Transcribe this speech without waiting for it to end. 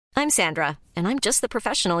I'm Sandra, and I'm just the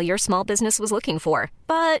professional your small business was looking for.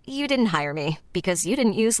 But you didn't hire me because you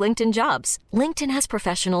didn't use LinkedIn Jobs. LinkedIn has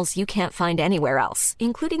professionals you can't find anywhere else,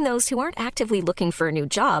 including those who aren't actively looking for a new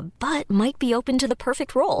job, but might be open to the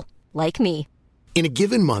perfect role, like me. In a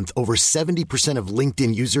given month, over 70% of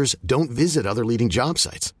LinkedIn users don't visit other leading job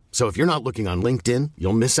sites. So if you're not looking on LinkedIn,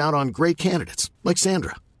 you'll miss out on great candidates like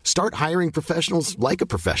Sandra. Start hiring professionals like a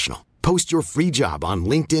professional. Post your free job on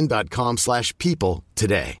linkedin.com/people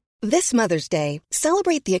today. This Mother's Day,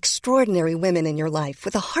 celebrate the extraordinary women in your life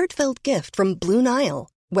with a heartfelt gift from Blue Nile.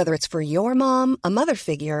 Whether it's for your mom, a mother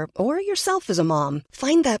figure, or yourself as a mom,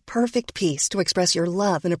 find that perfect piece to express your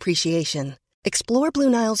love and appreciation. Explore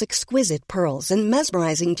Blue Nile's exquisite pearls and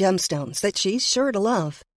mesmerizing gemstones that she's sure to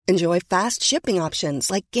love. Enjoy fast shipping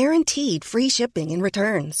options like guaranteed free shipping and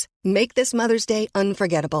returns. Make this Mother's Day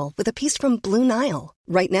unforgettable with a piece from Blue Nile.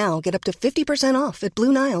 Right now, get up to 50% off at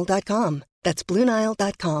BlueNile.com. That's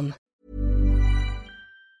BlueNile.com.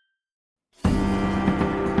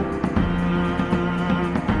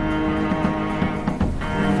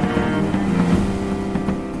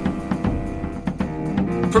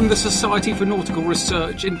 From the Society for Nautical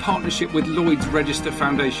Research in partnership with Lloyd's Register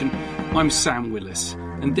Foundation, I'm Sam Willis,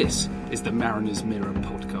 and this is the Mariner's Mirror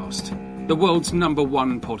podcast, the world's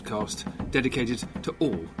 #1 podcast dedicated to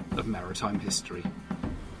all of maritime history.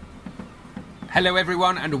 Hello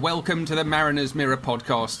everyone and welcome to the Mariner's Mirror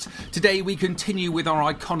podcast. Today we continue with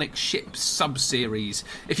our iconic ships sub-series.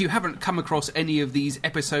 If you haven't come across any of these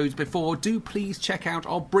episodes before, do please check out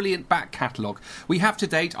our brilliant back catalogue. We have to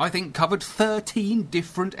date, I think, covered 13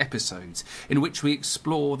 different episodes in which we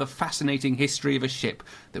explore the fascinating history of a ship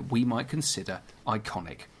that we might consider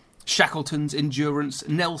iconic. Shackleton's Endurance,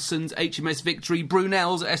 Nelson's HMS Victory,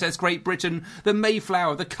 Brunel's SS Great Britain, the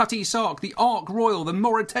Mayflower, the Cutty Sark, the Ark Royal, the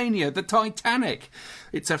Mauretania, the Titanic.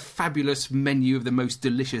 It's a fabulous menu of the most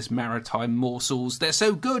delicious maritime morsels. They're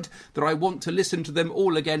so good that I want to listen to them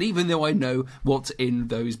all again, even though I know what's in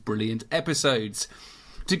those brilliant episodes.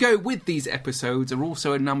 To go with these episodes are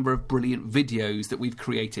also a number of brilliant videos that we've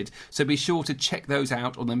created, so be sure to check those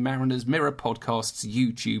out on the Mariner's Mirror podcast's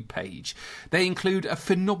YouTube page. They include a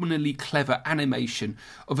phenomenally clever animation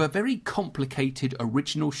of a very complicated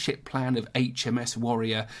original ship plan of HMS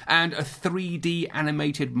Warrior and a 3D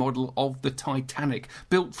animated model of the Titanic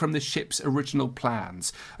built from the ship's original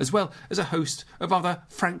plans, as well as a host of other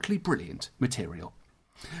frankly brilliant material.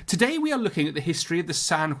 Today we are looking at the history of the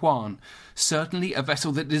San Juan, certainly a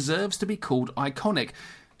vessel that deserves to be called iconic.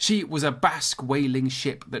 She was a Basque whaling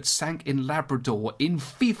ship that sank in Labrador in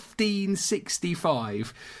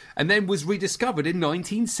 1565 and then was rediscovered in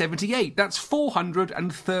 1978. That's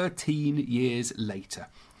 413 years later.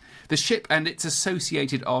 The ship and its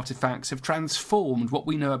associated artefacts have transformed what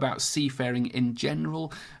we know about seafaring in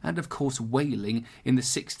general and, of course, whaling in the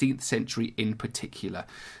 16th century in particular,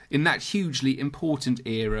 in that hugely important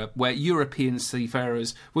era where European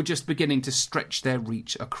seafarers were just beginning to stretch their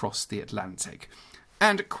reach across the Atlantic.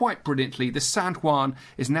 And quite brilliantly, the San Juan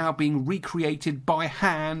is now being recreated by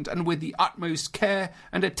hand and with the utmost care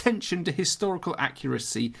and attention to historical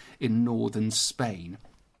accuracy in northern Spain.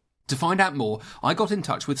 To find out more, I got in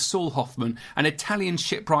touch with Saul Hoffman, an Italian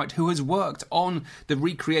shipwright who has worked on the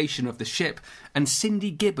recreation of the ship, and Cindy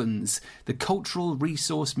Gibbons, the Cultural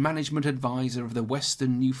Resource Management Advisor of the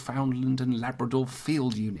Western Newfoundland and Labrador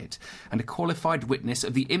Field Unit, and a qualified witness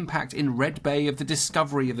of the impact in Red Bay of the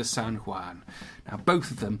discovery of the San Juan. Now, both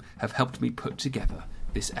of them have helped me put together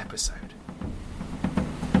this episode.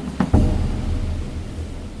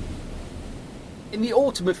 In the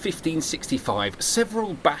autumn of 1565,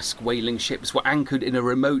 several Basque whaling ships were anchored in a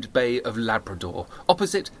remote bay of Labrador,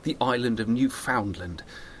 opposite the island of Newfoundland.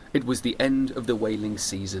 It was the end of the whaling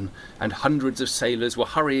season, and hundreds of sailors were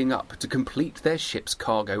hurrying up to complete their ship's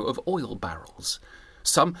cargo of oil barrels.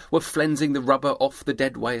 Some were flensing the rubber off the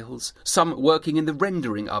dead whales, some working in the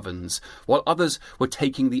rendering ovens, while others were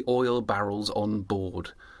taking the oil barrels on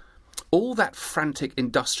board. All that frantic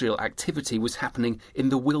industrial activity was happening in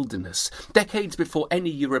the wilderness, decades before any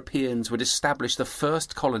Europeans would establish the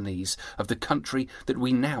first colonies of the country that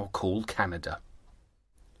we now call Canada.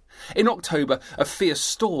 In October, a fierce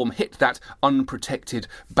storm hit that unprotected,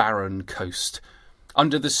 barren coast.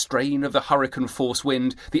 Under the strain of the hurricane-force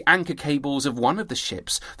wind, the anchor cables of one of the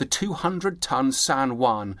ships, the 200-ton San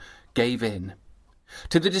Juan, gave in.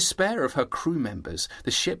 To the despair of her crew members,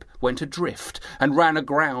 the ship went adrift and ran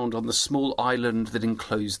aground on the small island that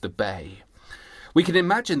enclosed the bay. We can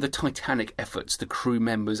imagine the titanic efforts the crew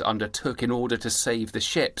members undertook in order to save the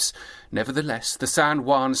ships. Nevertheless, the San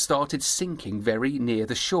Juan started sinking very near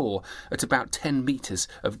the shore, at about 10 metres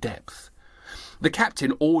of depth. The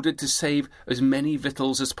captain ordered to save as many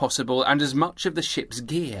victuals as possible and as much of the ship's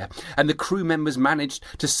gear, and the crew members managed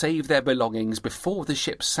to save their belongings before the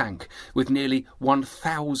ship sank, with nearly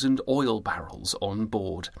 1,000 oil barrels on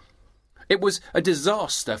board. It was a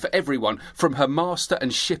disaster for everyone, from her master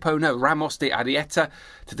and shipowner Ramos de Arrieta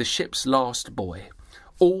to the ship's last boy.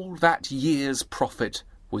 All that year's profit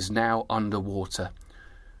was now underwater.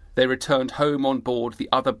 They returned home on board the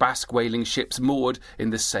other Basque whaling ships moored in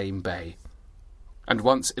the same bay. And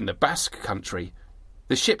once in the Basque country,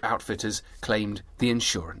 the ship outfitters claimed the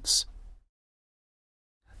insurance.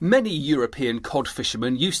 Many European cod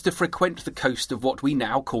fishermen used to frequent the coast of what we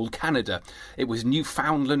now call Canada. It was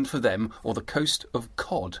Newfoundland for them, or the coast of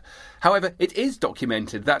cod. However, it is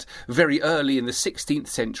documented that very early in the 16th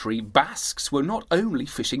century, Basques were not only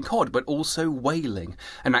fishing cod, but also whaling,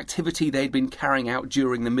 an activity they'd been carrying out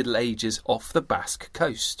during the Middle Ages off the Basque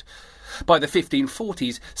coast. By the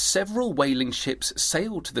 1540s, several whaling ships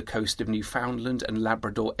sailed to the coast of Newfoundland and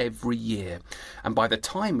Labrador every year, and by the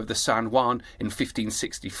time of the San Juan in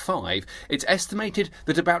 1565, it's estimated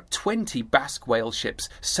that about 20 Basque whale ships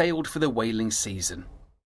sailed for the whaling season.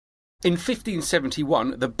 In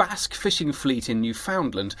 1571, the Basque fishing fleet in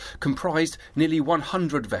Newfoundland comprised nearly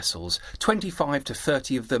 100 vessels, 25 to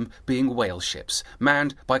 30 of them being whale ships,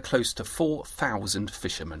 manned by close to 4,000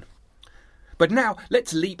 fishermen. But now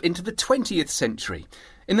let's leap into the 20th century.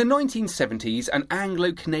 In the 1970s, an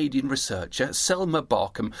Anglo-Canadian researcher, Selma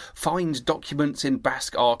Barkham, finds documents in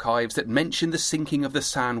Basque archives that mention the sinking of the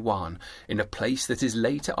San Juan in a place that is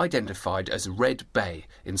later identified as Red Bay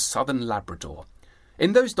in southern Labrador.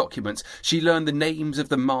 In those documents, she learned the names of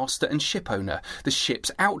the master and shipowner, the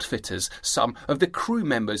ship's outfitters, some of the crew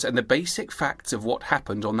members, and the basic facts of what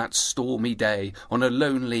happened on that stormy day on a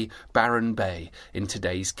lonely, barren bay in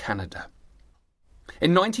today's Canada.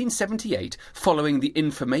 In 1978, following the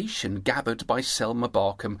information gathered by Selma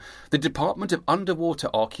Barkham, the Department of Underwater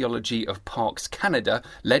Archaeology of Parks Canada,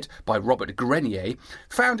 led by Robert Grenier,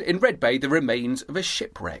 found in Red Bay the remains of a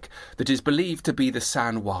shipwreck that is believed to be the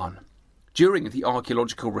San Juan. During the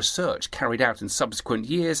archaeological research carried out in subsequent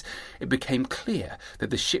years, it became clear that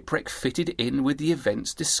the shipwreck fitted in with the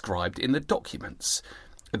events described in the documents.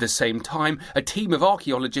 At the same time, a team of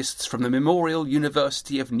archaeologists from the Memorial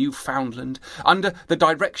University of Newfoundland, under the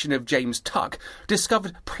direction of James Tuck,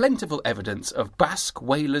 discovered plentiful evidence of Basque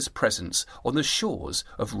whalers' presence on the shores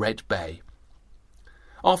of Red Bay.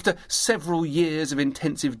 After several years of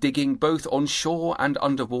intensive digging, both on shore and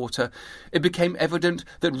underwater, it became evident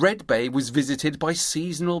that Red Bay was visited by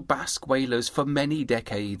seasonal Basque whalers for many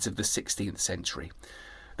decades of the 16th century.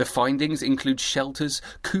 The findings include shelters,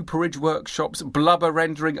 cooperage workshops, blubber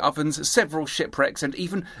rendering ovens, several shipwrecks, and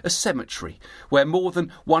even a cemetery, where more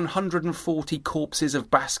than 140 corpses of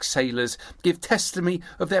Basque sailors give testimony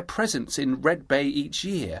of their presence in Red Bay each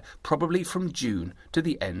year, probably from June to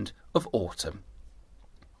the end of autumn.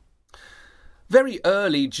 Very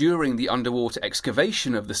early during the underwater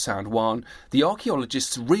excavation of the San Juan, the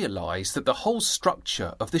archaeologists realised that the whole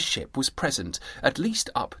structure of the ship was present, at least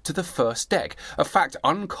up to the first deck, a fact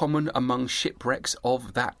uncommon among shipwrecks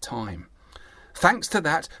of that time. Thanks to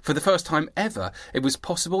that, for the first time ever, it was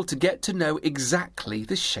possible to get to know exactly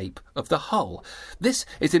the shape of the hull. This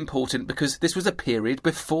is important because this was a period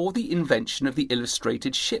before the invention of the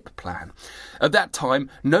illustrated ship plan. At that time,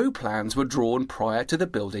 no plans were drawn prior to the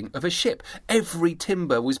building of a ship. Every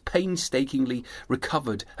timber was painstakingly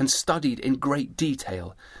recovered and studied in great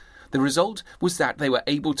detail. The result was that they were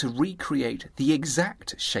able to recreate the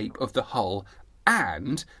exact shape of the hull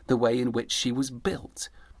and the way in which she was built.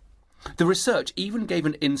 The research even gave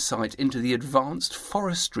an insight into the advanced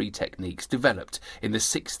forestry techniques developed in the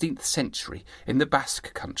 16th century in the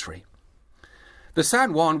Basque country. The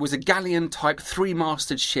San Juan was a galleon-type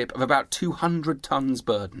three-masted ship of about 200 tons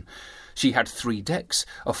burden. She had 3 decks,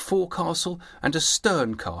 a forecastle and a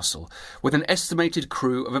stern castle, with an estimated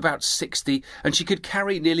crew of about 60, and she could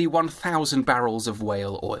carry nearly 1,000 barrels of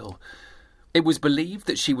whale oil. It was believed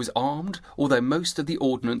that she was armed, although most of the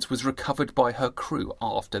ordnance was recovered by her crew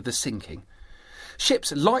after the sinking.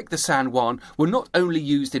 Ships like the San Juan were not only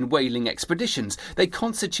used in whaling expeditions, they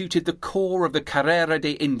constituted the core of the Carrera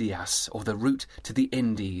de Indias, or the route to the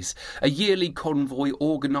Indies, a yearly convoy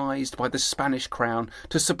organised by the Spanish crown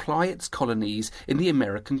to supply its colonies in the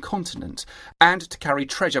American continent, and to carry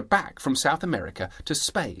treasure back from South America to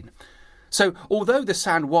Spain. So, although the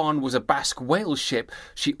San Juan was a Basque whale ship,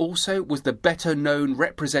 she also was the better-known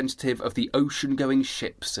representative of the ocean-going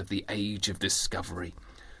ships of the Age of Discovery.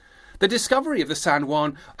 The discovery of the San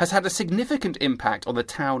Juan has had a significant impact on the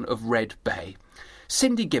town of Red Bay.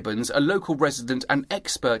 Cindy Gibbons, a local resident and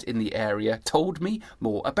expert in the area, told me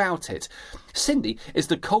more about it. Cindy is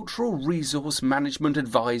the Cultural Resource Management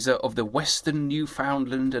Advisor of the Western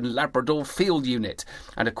Newfoundland and Labrador Field Unit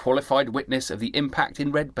and a qualified witness of the impact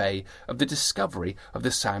in Red Bay of the discovery of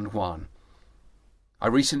the San Juan. I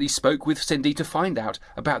recently spoke with Cindy to find out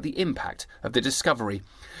about the impact of the discovery.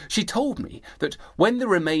 She told me that when the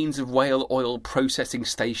remains of whale oil processing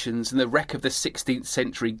stations and the wreck of the 16th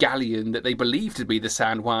century galleon that they believed to be the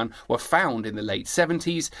San Juan were found in the late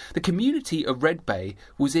 70s, the community of Red Bay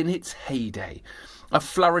was in its heyday. A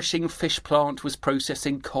flourishing fish plant was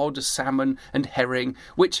processing cod, salmon and herring,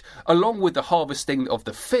 which, along with the harvesting of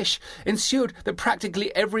the fish, ensured that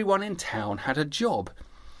practically everyone in town had a job.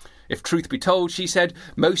 If truth be told, she said,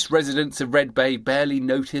 most residents of Red Bay barely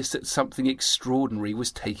noticed that something extraordinary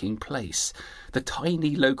was taking place. The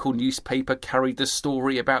tiny local newspaper carried the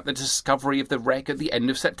story about the discovery of the wreck at the end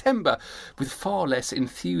of September, with far less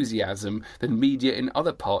enthusiasm than media in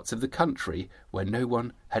other parts of the country where no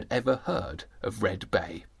one had ever heard of Red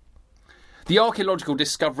Bay. The archaeological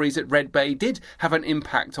discoveries at Red Bay did have an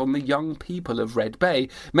impact on the young people of Red Bay.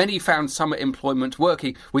 Many found summer employment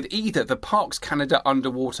working with either the Parks Canada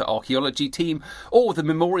Underwater Archaeology Team or the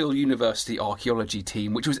Memorial University Archaeology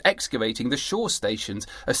Team, which was excavating the shore stations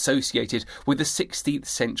associated with the 16th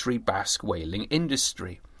century Basque whaling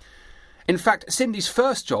industry. In fact, Cindy's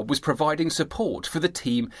first job was providing support for the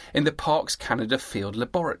team in the Parks Canada Field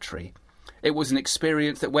Laboratory. It was an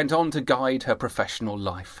experience that went on to guide her professional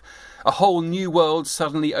life. A whole new world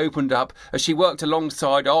suddenly opened up as she worked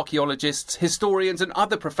alongside archaeologists, historians and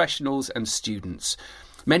other professionals and students.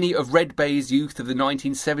 Many of Red Bay's youth of the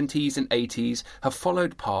 1970s and 80s have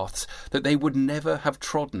followed paths that they would never have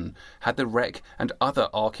trodden had the wreck and other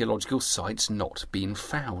archaeological sites not been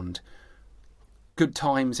found. Good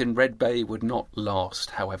times in Red Bay would not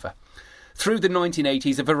last, however. Through the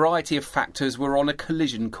 1980s, a variety of factors were on a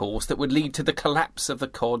collision course that would lead to the collapse of the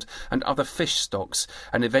cod and other fish stocks,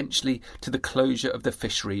 and eventually to the closure of the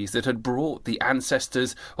fisheries that had brought the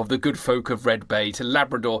ancestors of the good folk of Red Bay to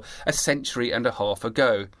Labrador a century and a half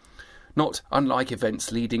ago. Not unlike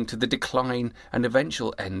events leading to the decline and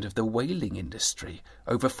eventual end of the whaling industry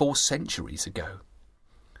over 4 centuries ago.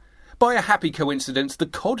 By a happy coincidence, the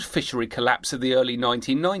cod fishery collapse of the early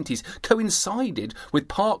 1990s coincided with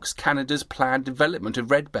Parks Canada's planned development of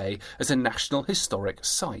Red Bay as a National Historic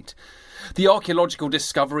Site. The archaeological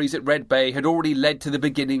discoveries at Red Bay had already led to the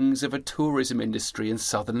beginnings of a tourism industry in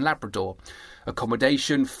southern Labrador.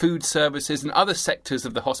 Accommodation, food services and other sectors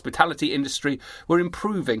of the hospitality industry were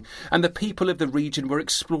improving, and the people of the region were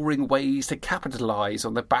exploring ways to capitalise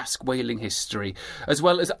on the Basque whaling history, as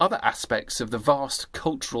well as other aspects of the vast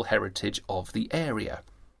cultural heritage of the area.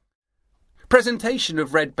 Presentation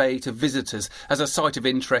of Red Bay to visitors as a site of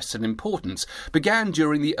interest and importance began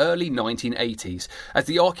during the early 1980s as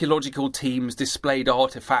the archaeological teams displayed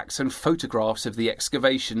artefacts and photographs of the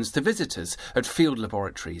excavations to visitors at field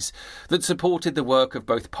laboratories that supported the work of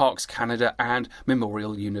both Parks Canada and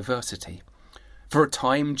Memorial University. For a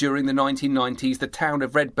time during the 1990s, the town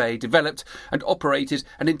of Red Bay developed and operated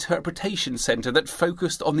an interpretation centre that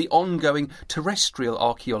focused on the ongoing terrestrial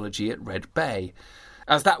archaeology at Red Bay.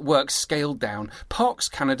 As that work scaled down, Parks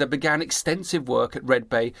Canada began extensive work at Red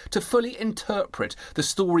Bay to fully interpret the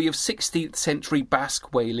story of 16th century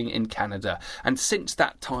Basque whaling in Canada, and since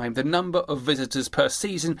that time the number of visitors per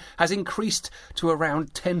season has increased to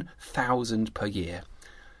around 10,000 per year.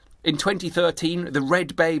 In 2013, the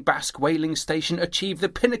Red Bay Basque Whaling Station achieved the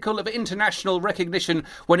pinnacle of international recognition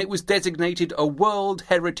when it was designated a World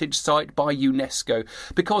Heritage Site by UNESCO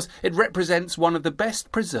because it represents one of the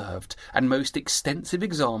best preserved and most extensive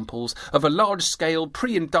examples of a large-scale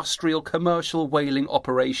pre-industrial commercial whaling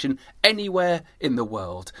operation anywhere in the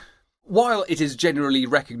world. While it is generally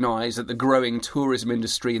recognised that the growing tourism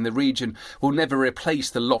industry in the region will never replace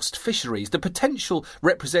the lost fisheries, the potential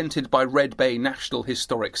represented by Red Bay National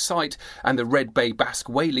Historic Site and the Red Bay Basque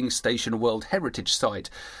Whaling Station World Heritage Site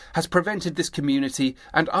has prevented this community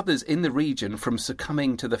and others in the region from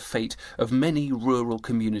succumbing to the fate of many rural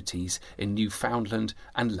communities in Newfoundland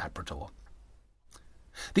and Labrador.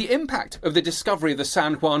 The impact of the discovery of the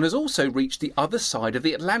San Juan has also reached the other side of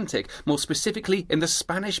the Atlantic, more specifically in the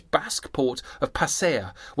Spanish Basque port of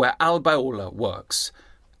Pasea, where Albaola works.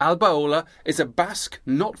 Albaola is a Basque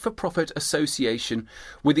not-for-profit association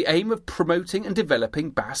with the aim of promoting and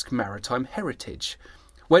developing Basque maritime heritage.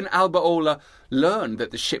 When Albaola learned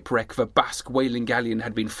that the shipwreck of a Basque whaling galleon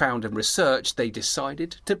had been found and researched, they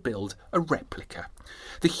decided to build a replica.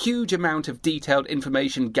 The huge amount of detailed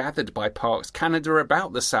information gathered by Parks Canada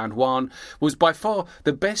about the San Juan was by far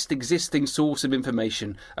the best existing source of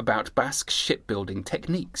information about Basque shipbuilding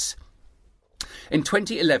techniques. In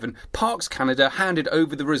 2011, Parks Canada handed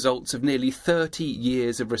over the results of nearly 30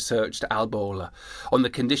 years of research to Albaola, on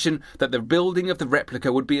the condition that the building of the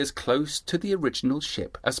replica would be as close to the original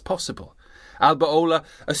ship as possible. Albaola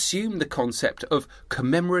assumed the concept of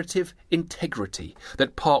commemorative integrity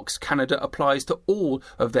that Parks Canada applies to all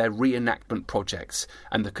of their reenactment projects,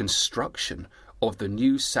 and the construction of the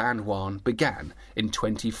new San Juan began in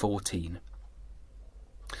 2014.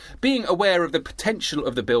 Being aware of the potential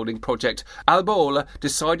of the building project, Albaola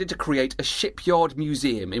decided to create a shipyard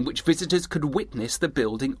museum in which visitors could witness the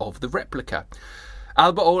building of the replica.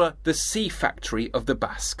 Albaola, the sea factory of the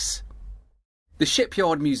Basques. The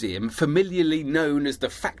Shipyard Museum, familiarly known as the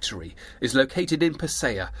Factory, is located in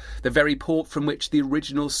Pasaya, the very port from which the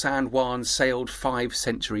original San Juan sailed 5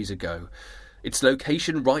 centuries ago. Its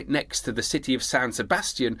location right next to the city of San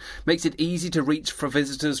Sebastian makes it easy to reach for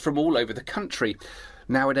visitors from all over the country.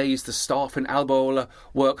 Nowadays, the staff in Albaola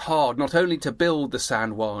work hard not only to build the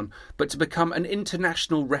San Juan, but to become an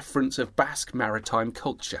international reference of Basque maritime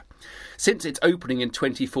culture. Since its opening in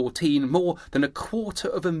 2014, more than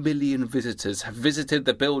 250,000 visitors have visited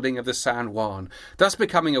the building of the San Juan, thus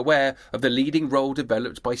becoming aware of the leading role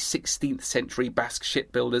developed by 16th century Basque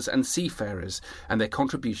shipbuilders and seafarers and their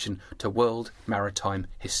contribution to world maritime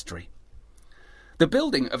history. The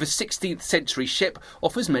building of a 16th century ship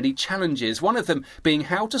offers many challenges, one of them being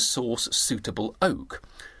how to source suitable oak.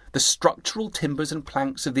 The structural timbers and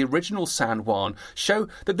planks of the original San Juan show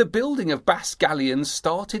that the building of Basque galleons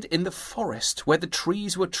started in the forest, where the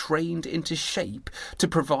trees were trained into shape to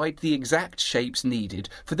provide the exact shapes needed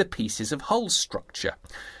for the pieces of hull structure.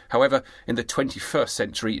 However, in the 21st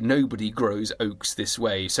century, nobody grows oaks this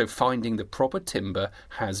way, so finding the proper timber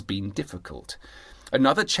has been difficult.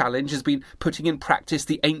 Another challenge has been putting in practice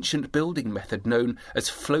the ancient building method known as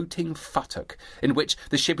floating futtock, in which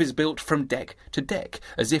the ship is built from deck to deck,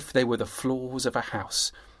 as if they were the floors of a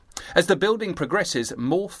house. As the building progresses,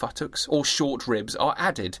 more futtocks or short ribs are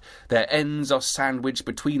added. Their ends are sandwiched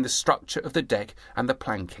between the structure of the deck and the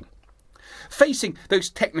planking. Facing those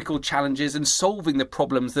technical challenges and solving the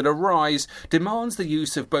problems that arise demands the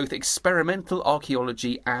use of both experimental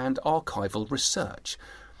archaeology and archival research.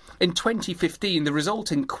 In 2015, the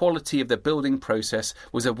resulting quality of the building process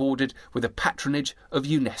was awarded with the patronage of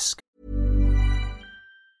UNESCO.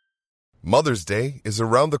 Mother's Day is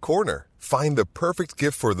around the corner. Find the perfect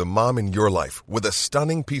gift for the mom in your life with a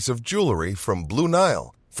stunning piece of jewelry from Blue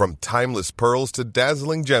Nile. From timeless pearls to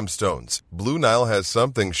dazzling gemstones, Blue Nile has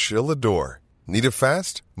something she'll adore. Need it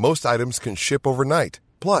fast? Most items can ship overnight.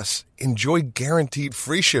 Plus, enjoy guaranteed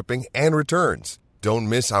free shipping and returns. Don't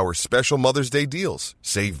miss our special Mother's Day deals.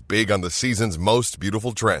 Save big on the season's most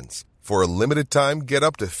beautiful trends. For a limited time, get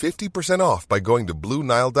up to 50% off by going to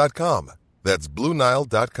BlueNile.com. That's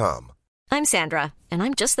BlueNile.com. I'm Sandra, and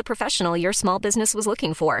I'm just the professional your small business was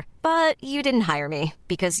looking for. But you didn't hire me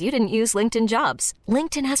because you didn't use LinkedIn Jobs.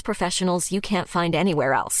 LinkedIn has professionals you can't find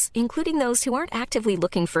anywhere else, including those who aren't actively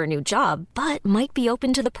looking for a new job, but might be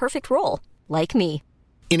open to the perfect role, like me.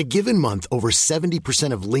 In a given month, over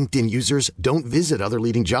 70% of LinkedIn users don't visit other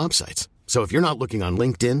leading job sites. So if you're not looking on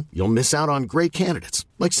LinkedIn, you'll miss out on great candidates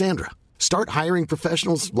like Sandra. Start hiring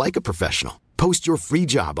professionals like a professional. Post your free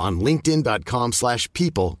job on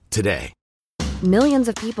linkedin.com/people today. Millions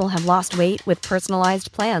of people have lost weight with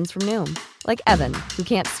personalized plans from Noom. Like Evan, who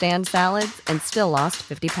can't stand salads and still lost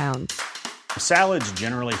 50 pounds. Salads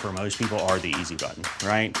generally for most people are the easy button,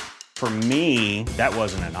 right? For me, that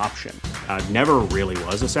wasn't an option. I never really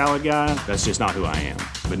was a salad guy. That's just not who I am.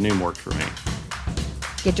 But Noom worked for me.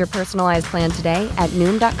 Get your personalized plan today at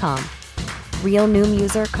Noom.com. Real Noom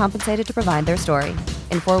user compensated to provide their story.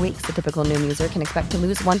 In 4 weeks, the typical Noom user can expect to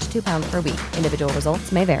lose 1 to 2 pounds per week. Individual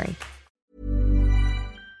results may vary.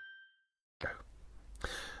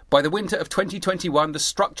 By the winter of 2021, the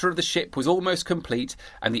structure of the ship was almost complete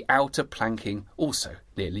and the outer planking also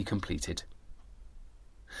nearly completed.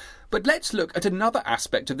 But let's look at another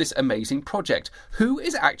aspect of this amazing project. Who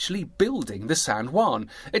is actually building the San Juan?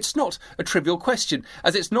 It's not a trivial question,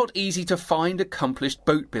 as it's not easy to find accomplished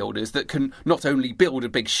boat builders that can not only build a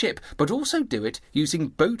big ship, but also do it using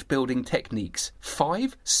boat building techniques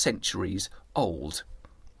 5 centuries old.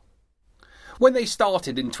 When they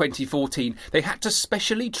started in 2014, they had to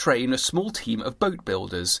specially train a small team of boat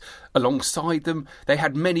builders. Alongside them, they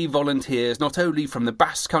had many volunteers, not only from the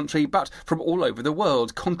Basque Country, but from all over the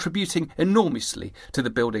world, contributing enormously to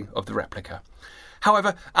the building of the replica.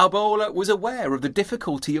 However, Albaola was aware of the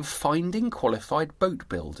difficulty of finding qualified boat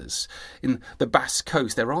builders. In the Basque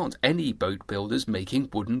Coast, there aren't any boat builders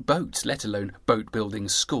making wooden boats, let alone boat building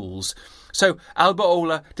schools. So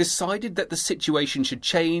Albaola decided that the situation should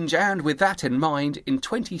change, and with that in mind, in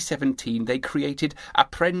 2017 they created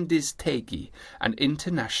Aprendiztegi, an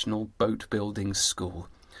international boat building school.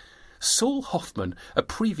 Saul Hoffman, a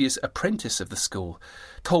previous apprentice of the school,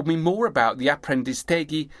 told me more about the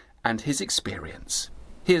Aprendiztegi and his experience.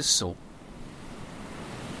 Here's Saul.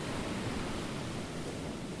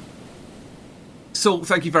 Saul,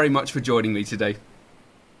 thank you very much for joining me today.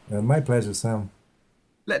 My pleasure, Sam.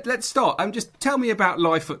 Let's start. Just tell me about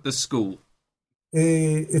life at the school.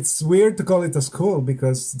 It's weird to call it a school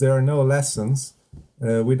because there are no lessons.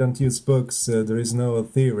 We don't use books. There is no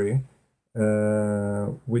theory.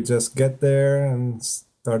 We just get there and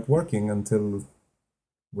start working until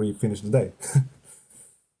we finish the day.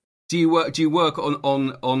 Do you work do you work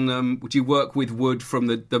with wood from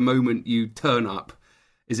the moment you turn up?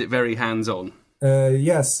 Is it very hands-on?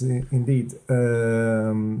 Yes, indeed.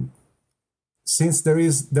 Since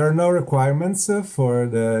there are no requirements for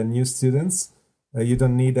the new students, you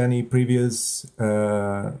don't need any previous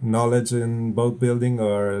knowledge in boat building,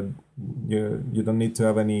 or you don't need to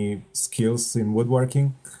have any skills in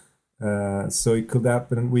woodworking. So it could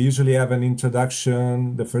happen. We usually have an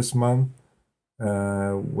introduction the first month,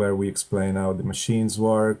 where we explain how the machines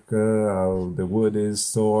work, how the wood is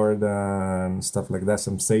stored, and stuff like that,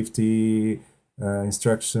 some safety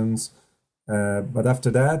instructions. But after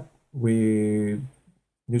that, we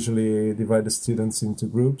usually divide the students into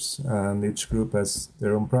groups, and each group has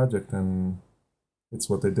their own project, and it's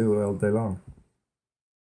what they do all day long.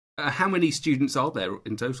 How many students are there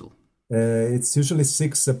in total? It's usually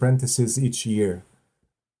 6 apprentices each year,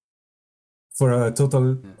 for a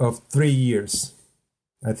total of 3 years.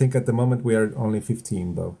 I think at the moment we are only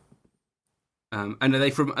 15, though. And are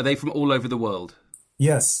they from all over the world?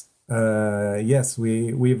 Yes, yes.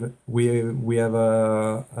 We have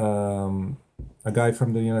a guy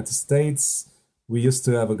from the United States. We used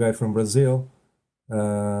to have a guy from Brazil.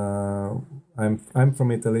 I'm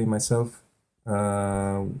from Italy myself.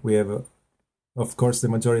 We have, of course, the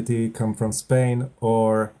majority come from Spain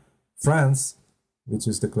or France, which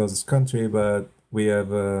is the closest country, but we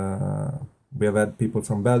have had people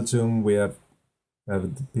from Belgium, we have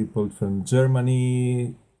people from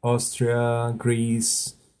Germany, Austria,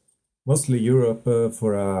 Greece, mostly Europe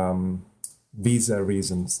for visa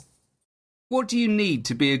reasons. What do you need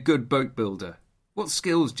to be a good boat builder? What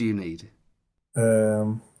skills do you need?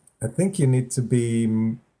 I think you need to be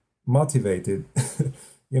motivated.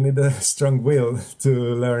 You need a strong will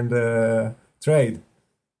to learn the trade.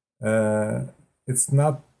 It's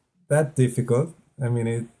not that difficult. I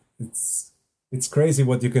mean, it's crazy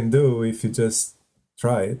what you can do if you just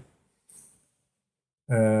try it.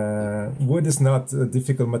 Wood is not a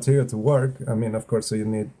difficult material to work. I mean, of course, so you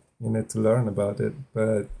need to learn about it,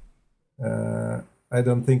 but I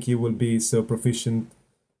don't think you will be so proficient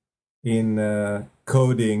in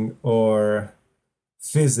coding or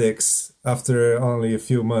physics after only a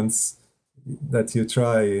few months that you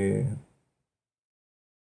try.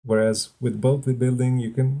 Whereas with boat building, you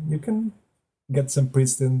can get some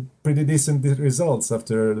pretty decent results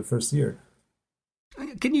after the first year.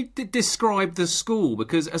 Can you describe the school?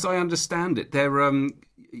 Because as I understand it,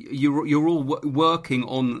 you're all working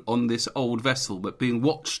on this old vessel, but being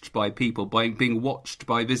watched by people, being watched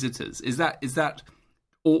by visitors. Is that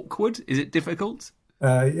awkward? Is it difficult?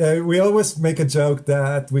 Yeah, we always make a joke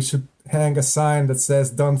that we should hang a sign that says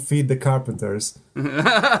 "Don't feed the carpenters."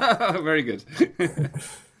 Very good.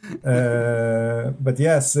 But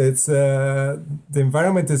yes, it's the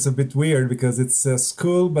environment is a bit weird because it's a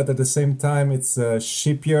school, but at the same time it's a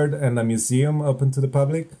shipyard and a museum open to the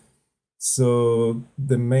public. So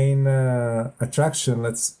the main attraction,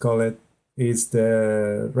 let's call it, is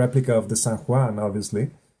the replica of the San Juan, obviously.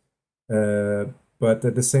 But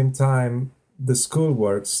at the same time, the school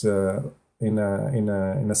works in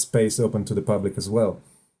a space open to the public as well.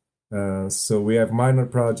 So we have minor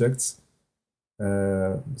projects,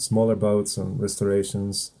 smaller boats and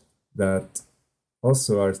restorations that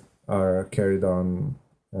also are carried on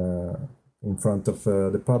in front of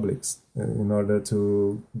the publics in order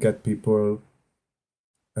to get people,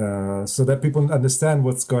 so that people understand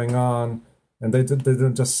what's going on And they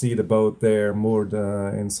don't just see the boat there moored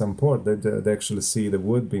in some port. They actually see the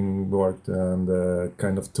wood being worked and the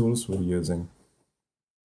kind of tools we're using.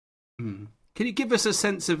 Mm. Can you give us a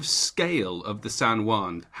sense of scale of the San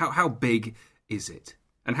Juan? How big is it?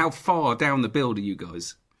 And how far down the build are you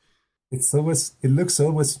guys? It looks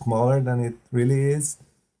always smaller than it really is.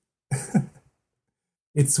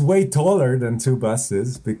 It's way taller than two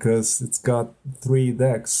buses because it's got 3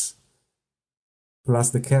 decks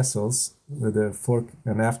plus the castles, with the fore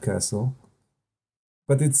and aft castle.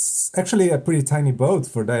 But it's actually a pretty tiny boat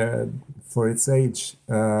for its age.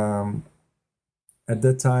 At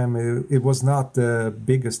that time, it was not the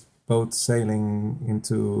biggest boat sailing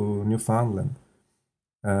into Newfoundland.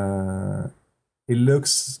 It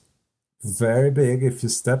looks very big if you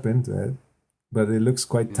step into it, but it looks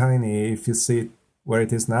quite tiny if you see it where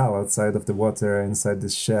it is now, outside of the water, inside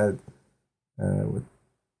this shed.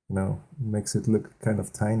 Makes it look kind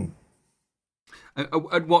of tiny.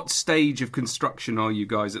 At what stage of construction are you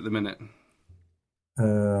guys at the minute?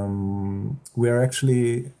 We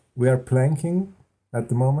are planking at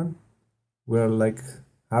the moment. We're like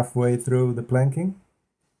halfway through the planking.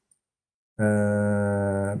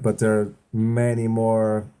 But there are many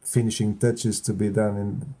more finishing touches to be done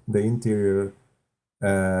in the interior.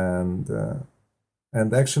 And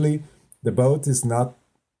actually, the boat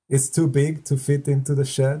it's too big to fit into the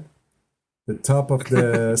shed. The top of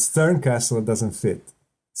the stern castle doesn't fit.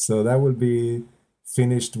 So that will be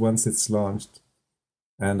finished once it's launched.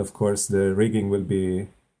 And of course, the rigging will be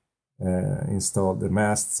installed. The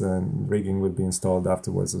masts and rigging will be installed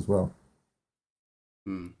afterwards as well.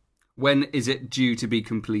 When is it due to be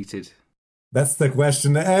completed? That's the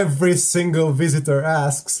question every single visitor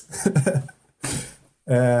asks.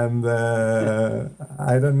 And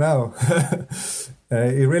I don't know.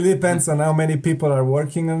 It really depends on how many people are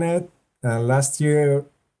working on it. Last year,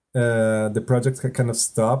 the project kind of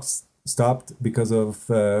stopped because of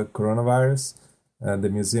coronavirus. The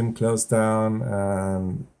museum closed down,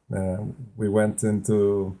 and we went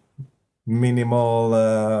into minimal,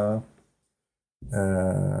 I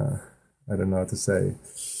don't know how to say.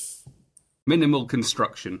 Minimal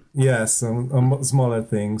construction. Yes, on smaller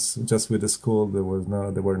things. Just with the school, there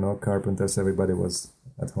were no carpenters. Everybody was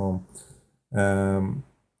at home. And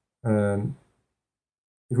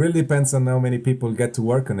it really depends on how many people get to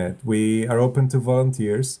work on it. We are open to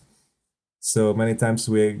volunteers, so many times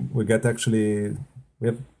we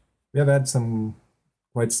have had some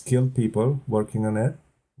quite skilled people working on it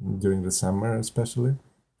during the summer, especially.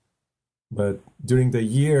 But during the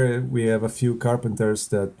year, we have a few carpenters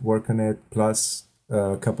that work on it, plus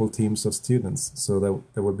a couple teams of students. So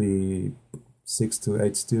there will be 6 to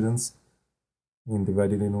 8 students,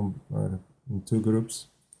 divided in 2 groups.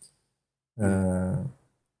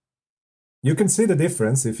 You can see the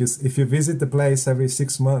difference if you visit the place every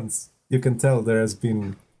 6 months. You can tell there has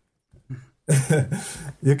been.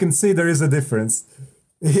 You can see there is a difference.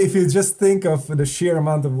 If you just think of the sheer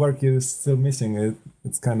amount of work you're still missing,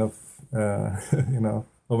 it's kind of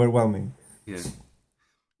overwhelming. Yeah.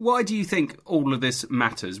 Why do you think all of this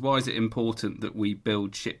matters? Why is it important that we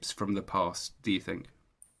build ships from the past, do you think?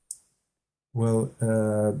 Well,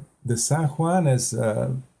 the San Juan is,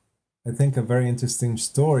 I think, a very interesting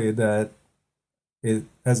story that it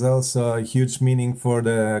has also a huge meaning for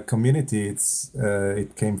the community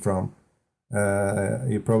it came from.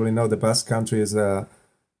 You probably know the Basque Country is a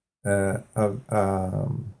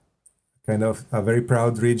kind of a very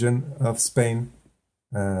proud region of Spain,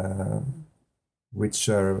 which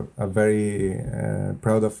are very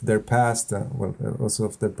proud of their past, also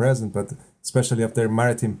of their present, but especially of their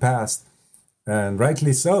maritime past. And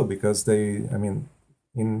rightly so, because in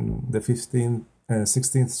the 15th and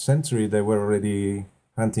 16th century, they were already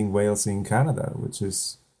hunting whales in Canada, which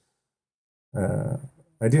is,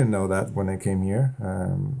 I didn't know that when I came here.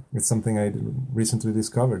 It's something I recently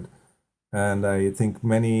discovered. And I think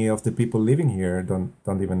many of the people living here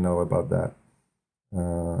don't even know about that.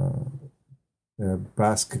 The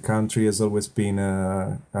Basque country has always been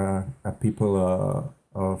a people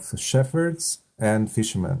of shepherds and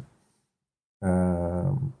fishermen.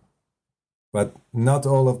 But not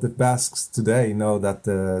all of the Basques today know that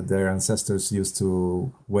their ancestors used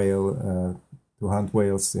to hunt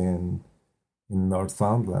whales in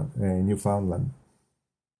Newfoundland.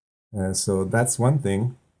 So that's one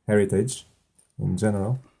thing, heritage in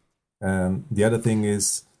general. And the other thing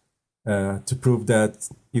is to prove that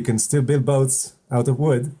you can still build boats out of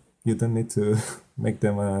wood. You don't need to make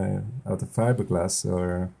them out of fiberglass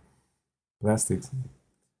or plastics.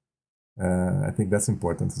 I think that's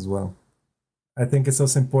important as well. I think it's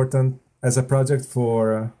also important as a project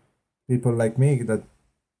for people like me that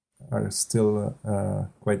are still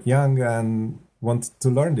quite young and want to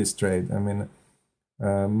learn this trade. I mean,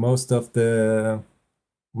 most of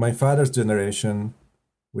my father's generation,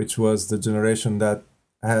 which was the generation that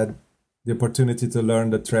had the opportunity to learn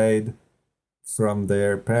the trade from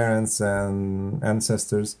their parents and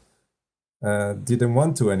ancestors, didn't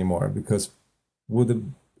want to anymore because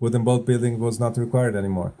wooden boat building was not required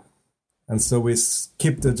anymore. And so we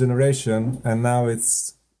skipped a generation, and now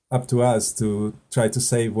it's up to us to try to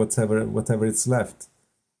save whatever is left.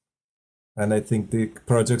 And I think the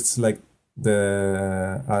projects like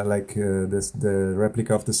the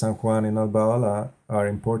replica of the San Juan in Albaola are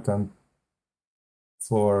important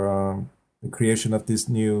for the creation of this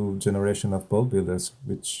new generation of boat builders,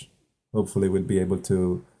 which hopefully will be able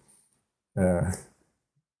to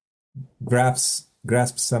grasp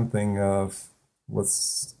something of what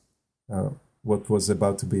was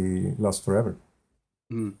about to be lost forever.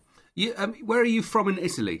 Mm. Where are you from in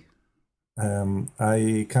Italy?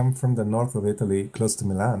 I come from the north of Italy, close to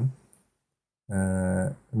Milan.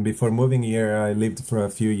 Before moving here, I lived for a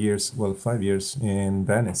few years, 5 years, in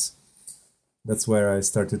Venice. That's where I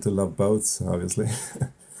started to love boats, obviously.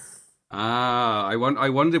 I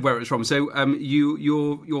wondered where it was from. So,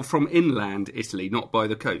 you're from inland Italy, not by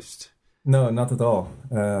the coast. No, not at all.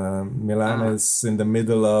 Milan is in the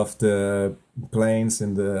middle of the plains,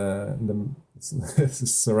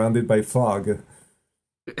 surrounded by fog.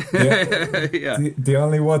 The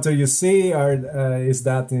only water you see is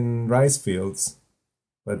that in rice fields,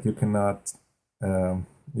 but you cannot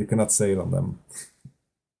sail on them.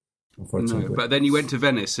 Unfortunately. No, but then you went to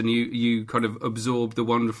Venice and you kind of absorbed the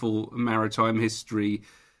wonderful maritime history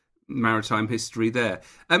there.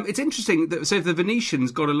 It's interesting that the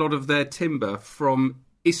Venetians got a lot of their timber from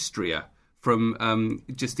Istria, from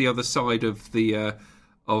just the other side of the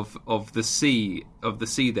sea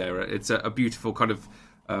there. It's a beautiful kind of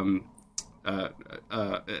an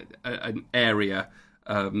area,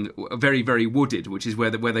 very, very wooded, which is where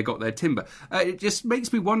they got their timber. It just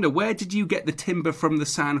makes me wonder, where did you get the timber from the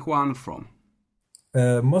San Juan from?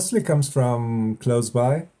 Mostly comes from close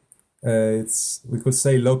by. We could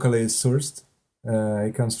say locally sourced.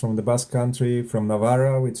 It comes from the Basque Country, from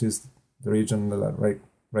Navarra, which is the region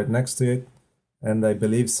right next to it, and I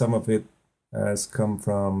believe some of it has come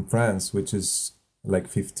from France, which is like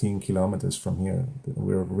 15 kilometers from here.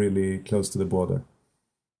 We're really close to the border.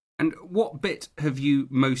 And what bit have you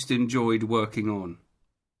most enjoyed working on?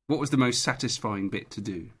 What was the most satisfying bit to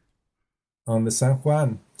do? On the San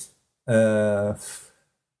Juan, the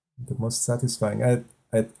most satisfying.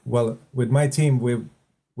 With my team,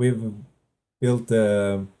 we've built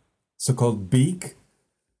a so-called beak,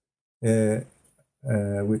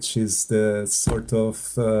 which is the sort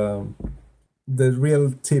of the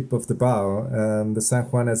real tip of the bow. And the San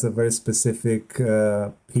Juan has a very specific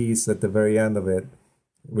piece at the very end of it,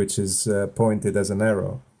 which is pointed as an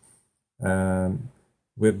arrow. And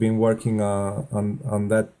we've been working on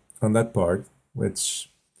that part, which,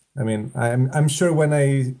 I mean, I'm sure when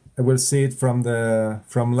I will see it from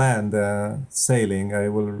land sailing, I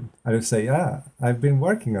will say, I've been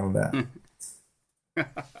working on that.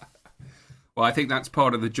 Well, I think that's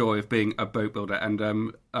part of the joy of being a boat builder,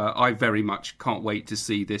 and I very much can't wait to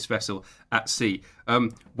see this vessel at sea.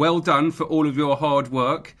 Well done for all of your hard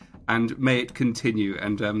work, and may it continue.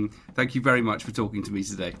 And thank you very much for talking to me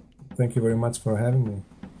today. Thank you very much for having me.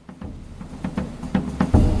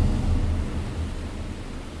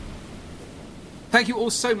 Thank you all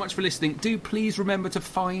so much for listening. Do please remember to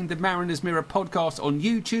find the Mariner's Mirror podcast on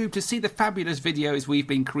YouTube to see the fabulous videos we've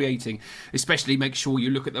been creating. Especially make sure you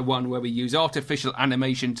look at the one where we use artificial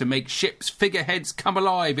animation to make ships' figureheads come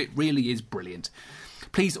alive. It really is brilliant.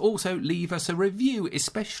 Please also leave us a review,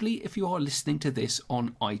 especially if you are listening to this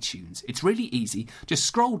on iTunes. It's really easy. Just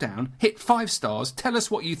scroll down, hit 5 stars, tell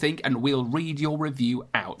us what you think, and we'll read your review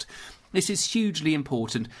out. This is hugely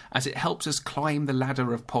important as it helps us climb the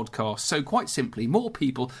ladder of podcasts. So quite simply, more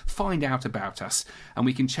people find out about us and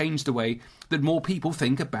we can change the way that more people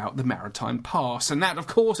think about the maritime past. And that, of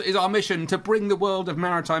course, is our mission, to bring the world of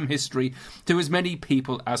maritime history to as many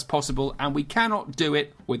people as possible. And we cannot do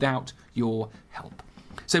it without your help.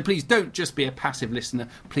 So please don't just be a passive listener.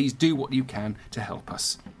 Please do what you can to help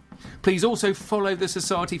us. Please also follow the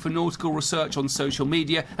Society for Nautical Research on social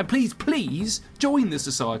media, and please join the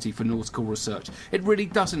Society for Nautical Research. It really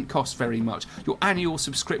doesn't cost very much. Your annual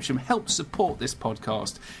subscription helps support this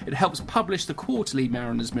podcast. It helps publish the quarterly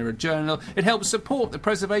Mariner's Mirror Journal. It helps support the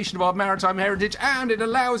preservation of our maritime heritage, and it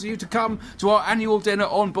allows you to come to our annual dinner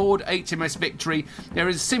on board HMS Victory. There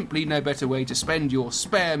is simply no better way to spend your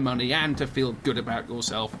spare money and to feel good about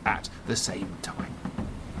yourself at the same time.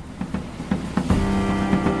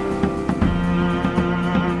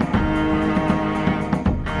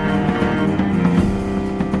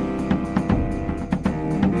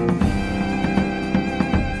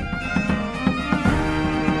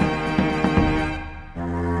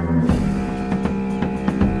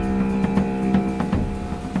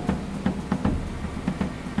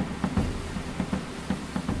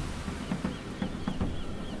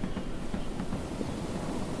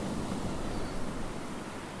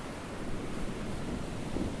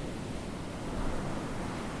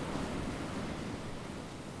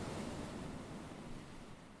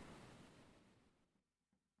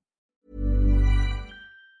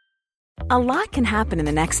 A lot can happen in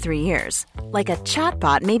the next 3 years. Like a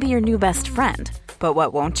chatbot may be your new best friend. But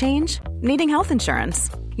what won't change? Needing health insurance.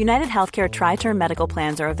 United Healthcare Tri-Term Medical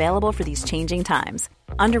Plans are available for these changing times.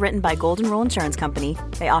 Underwritten by Golden Rule Insurance Company,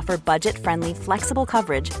 they offer budget-friendly, flexible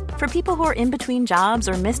coverage for people who are in between jobs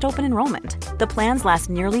or missed open enrollment. The plans last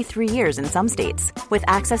nearly 3 years in some states, with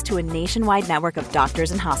access to a nationwide network of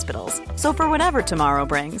doctors and hospitals. So for whatever tomorrow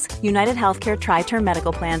brings, United Healthcare Tri-Term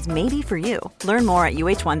Medical Plans may be for you. Learn more at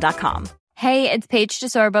uh1.com. Hey, it's Paige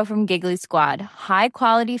DeSorbo from Giggly Squad. High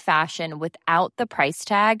quality fashion without the price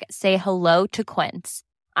tag. Say hello to Quince.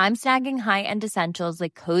 I'm snagging high-end essentials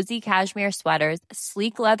like cozy cashmere sweaters,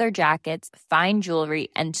 sleek leather jackets, fine jewelry,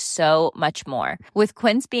 and so much more. With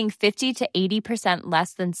Quince being 50 to 80%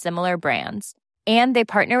 less than similar brands. And they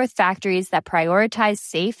partner with factories that prioritize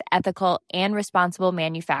safe, ethical, and responsible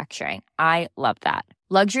manufacturing. I love that.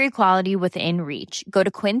 Luxury quality within reach. Go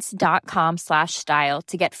to quince.com/style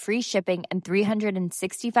to get free shipping and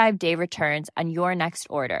 365-day returns on your next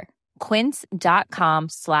order.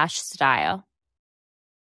 Quince.com/style.